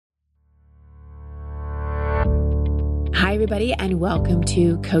Hi, everybody, and welcome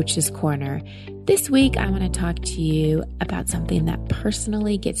to Coach's Corner. This week, I want to talk to you about something that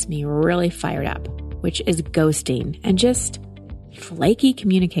personally gets me really fired up, which is ghosting and just flaky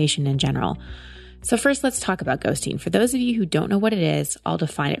communication in general. So first, let's talk about ghosting. For those of you who don't know what it is, I'll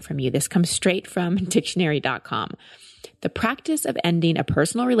define it from you. This comes straight from dictionary.com. The practice of ending a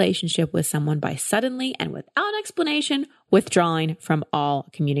personal relationship with someone by suddenly and without explanation withdrawing from all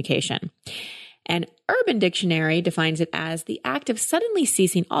communication. And Urban Dictionary defines it as the act of suddenly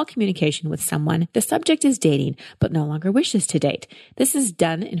ceasing all communication with someone the subject is dating, but no longer wishes to date. This is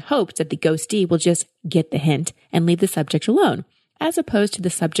done in hopes that the ghostee will just get the hint and leave the subject alone, as opposed to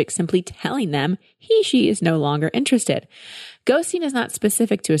the subject simply telling them she is no longer interested. Ghosting is not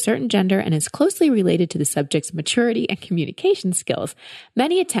specific to a certain gender and is closely related to the subject's maturity and communication skills.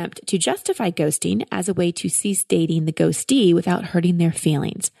 Many attempt to justify ghosting as a way to cease dating the ghostee without hurting their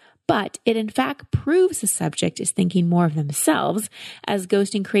feelings. But it in fact proves the subject is thinking more of themselves, as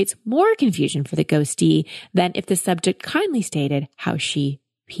ghosting creates more confusion for the ghostee than if the subject kindly stated how he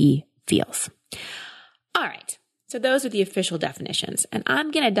feels. All right. So those are the official definitions, and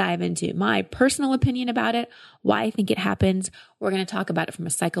I'm going to dive into my personal opinion about it, why I think it happens. We're going to talk about it from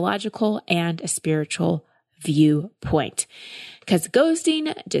a psychological and a spiritual viewpoint, because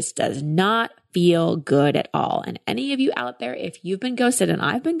ghosting just does not feel good at all. And any of you out there, if you've been ghosted, and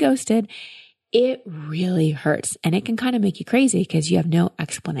I've been ghosted, it really hurts, and it can kind of make you crazy because you have no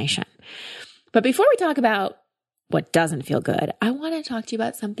explanation. But before we talk about what doesn't feel good, I want to talk to you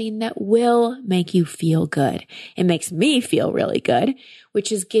about something that will make you feel good. It makes me feel really good,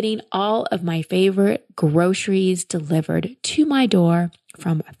 which is getting all of my favorite groceries delivered to my door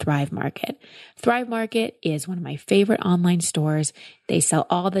from Thrive Market. Thrive Market is one of my favorite online stores. They sell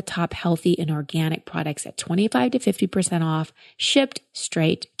all the top healthy and organic products at 25 to 50% off, shipped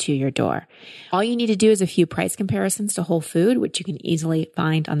straight to your door. All you need to do is a few price comparisons to Whole Food, which you can easily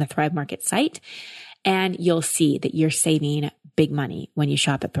find on the Thrive Market site. And you'll see that you're saving big money when you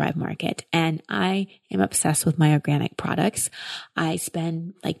shop at Thrive Market. And I am obsessed with my organic products. I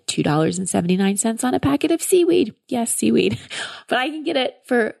spend like $2.79 on a packet of seaweed. Yes, seaweed. But I can get it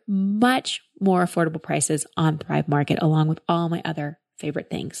for much more affordable prices on Thrive Market, along with all my other favorite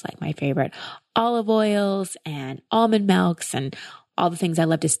things, like my favorite olive oils and almond milks and all the things I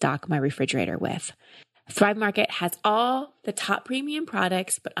love to stock my refrigerator with. Thrive Market has all the top premium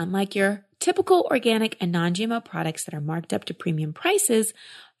products, but unlike your typical organic and non-GMO products that are marked up to premium prices,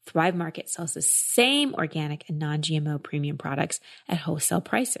 Thrive Market sells the same organic and non-GMO premium products at wholesale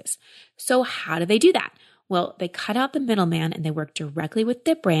prices. So how do they do that? Well, they cut out the middleman and they work directly with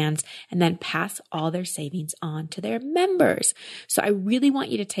the brands and then pass all their savings on to their members. So I really want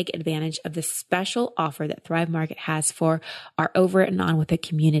you to take advantage of the special offer that Thrive Market has for our Over It and On With It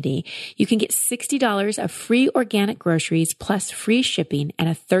community. You can get $60 of free organic groceries plus free shipping and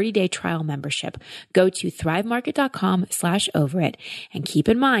a 30-day trial membership. Go to thrivemarket.com/overit, and keep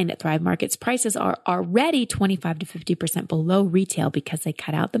in mind that Thrive Market's prices are already 25 to 50% below retail because they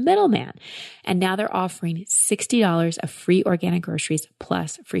cut out the middleman. And now they're offering $60 of free organic groceries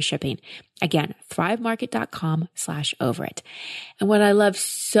plus free shipping. Again, thrivemarket.com/overit. And what I love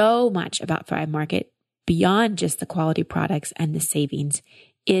so much about Thrive Market, beyond just the quality products and the savings,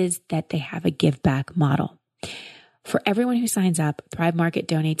 is that they have a give back model. For everyone who signs up, Thrive Market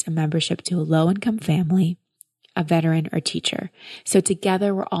donates a membership to a low-income family, a veteran, or teacher. So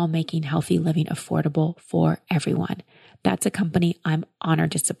together, we're all making healthy living affordable for everyone. That's a company I'm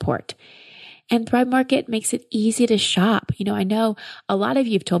honored to support. And Thrive Market makes it easy to shop. You know, I know a lot of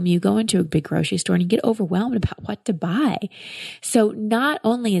you have told me you go into a big grocery store and you get overwhelmed about what to buy. So not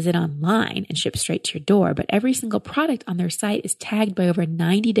only is it online and shipped straight to your door, but every single product on their site is tagged by over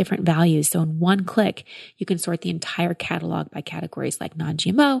 90 different values. So in one click, you can sort the entire catalog by categories like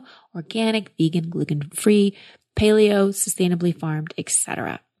non-GMO, organic, vegan, gluten-free, paleo, sustainably farmed,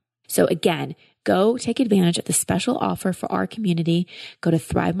 etc. So again, go take advantage of the special offer for our community. Go to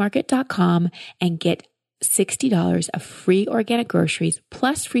thrivemarket.com and get $60 of free organic groceries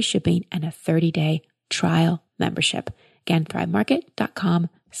plus free shipping and a 30-day trial membership. Again,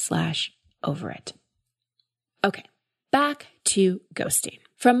 thrivemarket.com/overit. Okay, back to ghosting.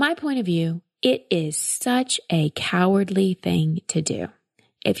 From my point of view, it is such a cowardly thing to do.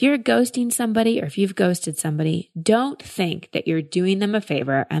 If you're ghosting somebody or if you've ghosted somebody, don't think that you're doing them a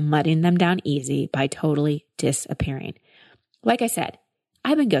favor and letting them down easy by totally disappearing. Like I said,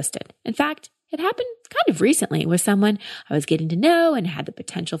 I've been ghosted. In fact, it happened kind of recently with someone I was getting to know and had the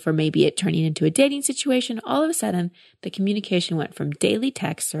potential for maybe it turning into a dating situation. All of a sudden, the communication went from daily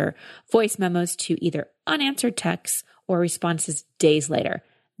texts or voice memos to either unanswered texts or responses days later.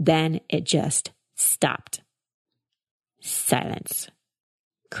 Then it just stopped. Silence.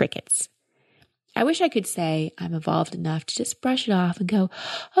 Crickets. I wish I could say I'm evolved enough to just brush it off and go,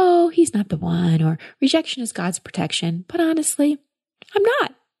 oh, he's not the one, or rejection is God's protection. But honestly, I'm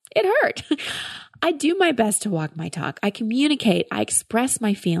not. It hurt. I do my best to walk my talk. I communicate. I express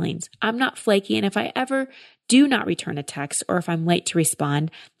my feelings. I'm not flaky. And if I ever do not return a text or if I'm late to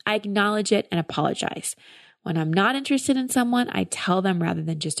respond, I acknowledge it and apologize. When I'm not interested in someone, I tell them rather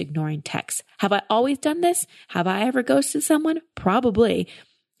than just ignoring texts. Have I always done this? Have I ever ghosted someone? Probably.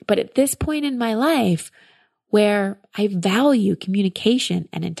 But at this point in my life where I value communication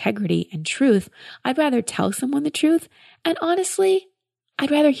and integrity and truth, I'd rather tell someone the truth. And honestly,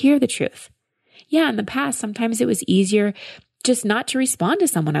 I'd rather hear the truth. Yeah, in the past, sometimes it was easier just not to respond to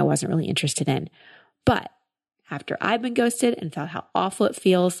someone I wasn't really interested in. But after I've been ghosted and felt how awful it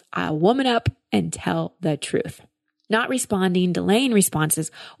feels, I'll woman up and tell the truth. Not responding, delaying responses,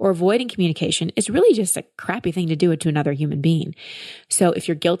 or avoiding communication is really just a crappy thing to do to another human being. So if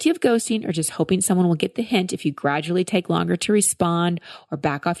you're guilty of ghosting or just hoping someone will get the hint if you gradually take longer to respond or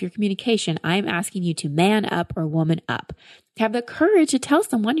back off your communication, I'm asking you to man up or woman up. Have the courage to tell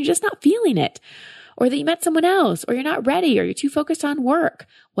someone you're just not feeling it, or that you met someone else, or you're not ready, or you're too focused on work.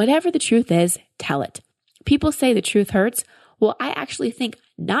 Whatever the truth is, tell it. People say the truth hurts. Well, I actually think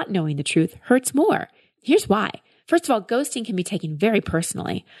not knowing the truth hurts more. Here's why. First of all, ghosting can be taken very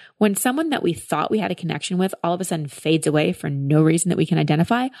personally. When someone that we thought we had a connection with all of a sudden fades away for no reason that we can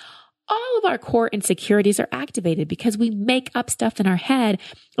identify, all of our core insecurities are activated because we make up stuff in our head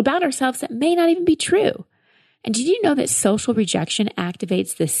about ourselves that may not even be true. And did you know that social rejection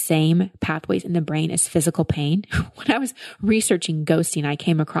activates the same pathways in the brain as physical pain? When I was researching ghosting, I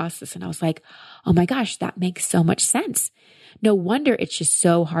came across this and I was like, oh my gosh, that makes so much sense. No wonder it's just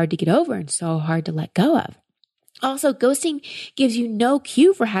so hard to get over and so hard to let go of. Also, ghosting gives you no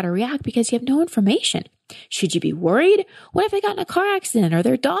cue for how to react because you have no information. Should you be worried? What if they got in a car accident or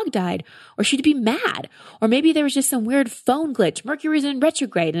their dog died? Or should you be mad? Or maybe there was just some weird phone glitch, Mercury's in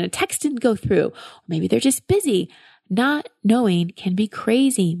retrograde and a text didn't go through. Or maybe they're just busy. Not knowing can be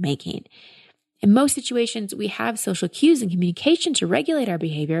crazy making. In most situations, we have social cues and communication to regulate our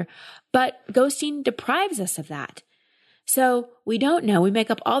behavior, but ghosting deprives us of that. So we don't know. We make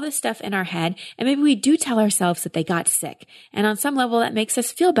up all this stuff in our head, and maybe we do tell ourselves that they got sick. And on some level, that makes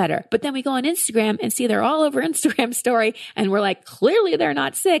us feel better. But then we go on Instagram and see they're all over Instagram story, and we're like, clearly they're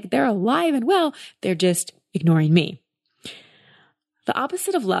not sick. They're alive and well. They're just ignoring me. The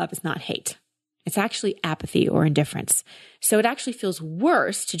opposite of love is not hate. It's actually apathy or indifference. So it actually feels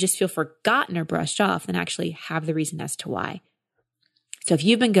worse to just feel forgotten or brushed off than actually have the reason as to why. So if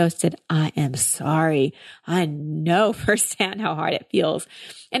you've been ghosted, I am sorry. I know firsthand how hard it feels.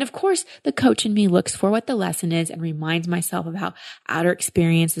 And of course, the coach in me looks for what the lesson is and reminds myself of how outer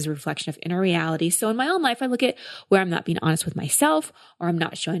experience is a reflection of inner reality. So in my own life, I look at where I'm not being honest with myself, or I'm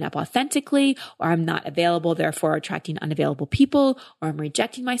not showing up authentically, or I'm not available, therefore attracting unavailable people, or I'm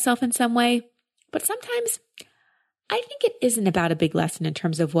rejecting myself in some way. But sometimes I think it isn't about a big lesson in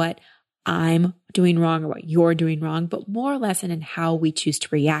terms of what I'm doing wrong or what you're doing wrong, but more a lesson in how we choose to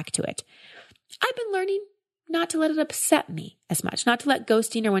react to it. I've been learning not to let it upset me as much, not to let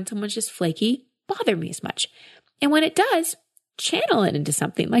ghosting or when someone's just flaky bother me as much. And when it does, channel it into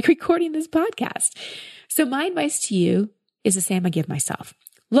something like recording this podcast. So my advice to you is the same I give myself.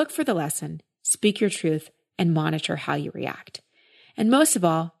 Look for the lesson, speak your truth, and monitor how you react. And most of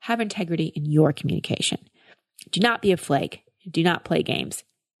all, have integrity in your communication. Do not be a flake. Do not play games.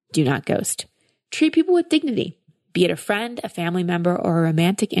 Do not ghost. Treat people with dignity. Be it a friend, a family member, or a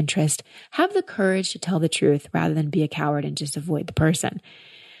romantic interest, have the courage to tell the truth rather than be a coward and just avoid the person.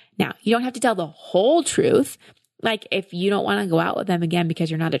 Now, you don't have to tell the whole truth. Like if you don't want to go out with them again because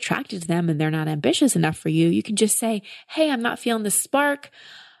you're not attracted to them and they're not ambitious enough for you, you can just say, hey, I'm not feeling the spark,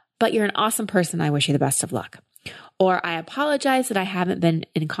 but you're an awesome person. I wish you the best of luck. Or I apologize that I haven't been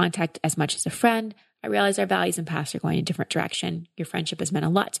in contact as much as a friend. I realize our values and paths are going in a different direction. Your friendship has meant a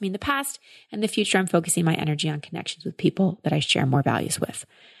lot to me in the past. And in the future, I'm focusing my energy on connections with people that I share more values with.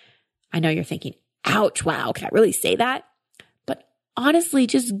 I know you're thinking, ouch, wow, can I really say that? But honestly,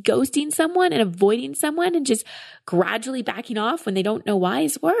 just ghosting someone and avoiding someone and just gradually backing off when they don't know why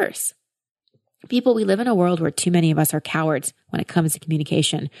is worse. People, we live in a world where too many of us are cowards when it comes to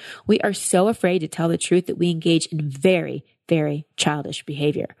communication. We are so afraid to tell the truth that we engage in very, very childish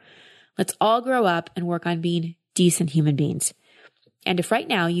behavior. Let's all grow up and work on being decent human beings. And if right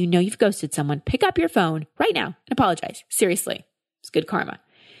now you know you've ghosted someone, pick up your phone right now and apologize. Seriously, it's good karma.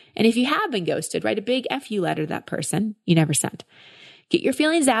 And if you have been ghosted, write a big FU letter to that person you never sent. Get your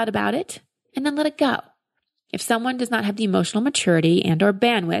feelings out about it and then let it go. If someone does not have the emotional maturity and or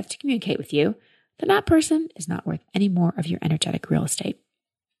bandwidth to communicate with you, then that person is not worth any more of your energetic real estate.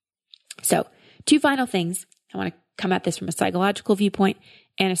 So 2 final things. I want to come at this from a psychological viewpoint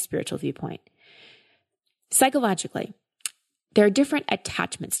and a spiritual viewpoint. Psychologically, there are different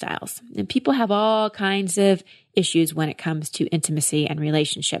attachment styles, and people have all kinds of issues when it comes to intimacy and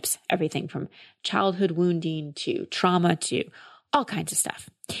relationships, everything from childhood wounding to trauma to all kinds of stuff.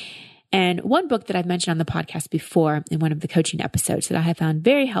 And one book that I've mentioned on the podcast before in one of the coaching episodes that I have found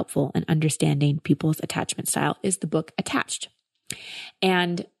very helpful in understanding people's attachment style is the book Attached.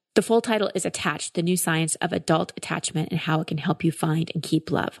 And the full title is Attached, The New Science of Adult Attachment and How It Can Help You Find and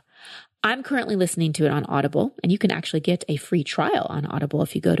Keep Love. I'm currently listening to it on Audible, and you can actually get a free trial on Audible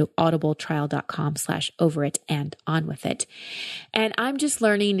if you go to audibletrial.com/overitandonwithit. And I'm just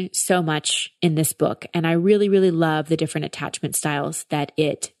learning so much in this book, and I really, really love the different attachment styles that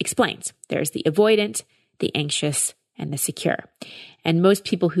it explains. There's the avoidant, the anxious, and the secure. And most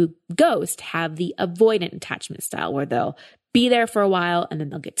people who ghost have the avoidant attachment style, where they'll be there for a while and then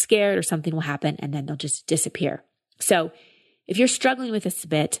they'll get scared or something will happen and then they'll just disappear. So if you're struggling with this a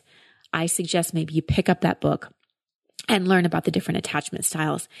bit, I suggest maybe you pick up that book and learn about the different attachment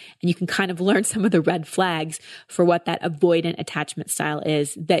styles. And you can kind of learn some of the red flags for what that avoidant attachment style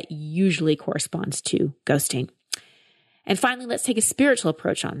is that usually corresponds to ghosting. And finally, let's take a spiritual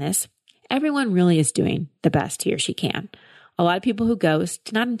approach on this. Everyone really is doing the best he or she can. A lot of people who ghost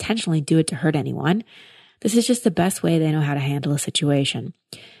do not intentionally do it to hurt anyone. This is just the best way they know how to handle a situation.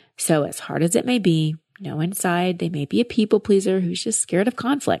 So as hard as it may be, know inside they may be a people pleaser who's just scared of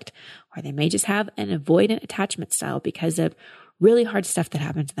conflict, or they may just have an avoidant attachment style because of really hard stuff that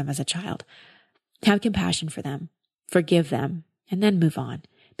happened to them as a child. Have compassion for them, forgive them, and then move on,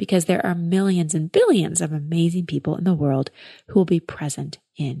 because there are millions and billions of amazing people in the world who will be present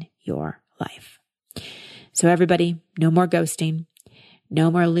in your life. So everybody, no more ghosting, no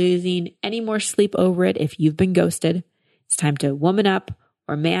more losing any more sleep over it if you've been ghosted. It's time to woman up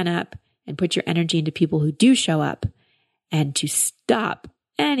or man up and put your energy into people who do show up, and to stop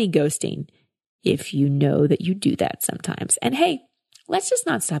any ghosting if you know that you do that sometimes. And hey, let's just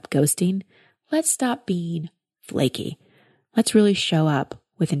not stop ghosting. Let's stop being flaky. Let's really show up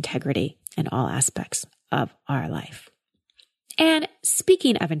with integrity in all aspects of our life. And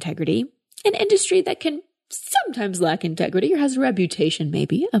speaking of integrity, an industry that can sometimes lack integrity or has a reputation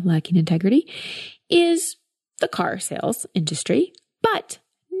maybe of lacking integrity is the car sales industry, but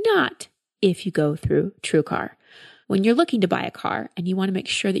not if you go through TrueCar. When you're looking to buy a car and you want to make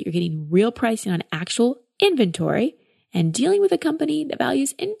sure that you're getting real pricing on actual inventory and dealing with a company that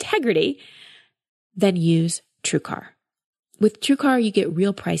values integrity, then use TrueCar. With TrueCar, you get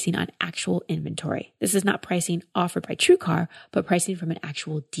real pricing on actual inventory. This is not pricing offered by TrueCar, but pricing from an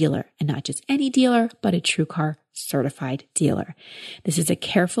actual dealer, and not just any dealer, but a TrueCar certified dealer. This is a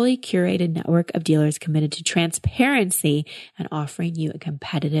carefully curated network of dealers committed to transparency and offering you a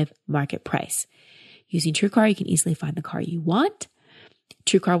competitive market price. Using TrueCar, you can easily find the car you want.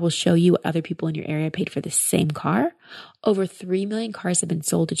 TrueCar will show you what other people in your area paid for the same car. Over 3 million cars have been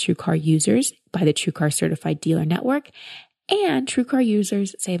sold to TrueCar users by the TrueCar certified dealer network. And TrueCar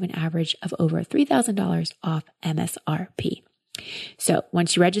users save an average of over $3,000 off MSRP. So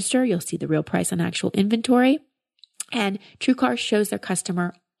once you register, you'll see the real price on actual inventory. And TrueCar shows their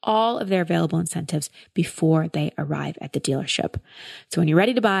customer all of their available incentives before they arrive at the dealership. So when you're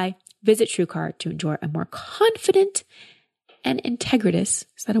ready to buy, visit TrueCar to enjoy a more confident and integritous,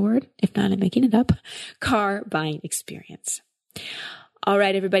 is that a word? If not, I'm making it up, car buying experience. All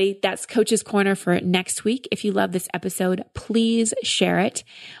right, everybody, that's Coach's Corner for next week. If you love this episode, please share it.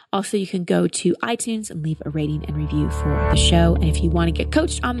 Also, you can go to iTunes and leave a rating and review for the show. And if you want to get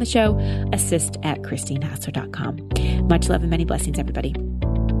coached on the show, assist at christinehassler.com. Much love and many blessings, everybody.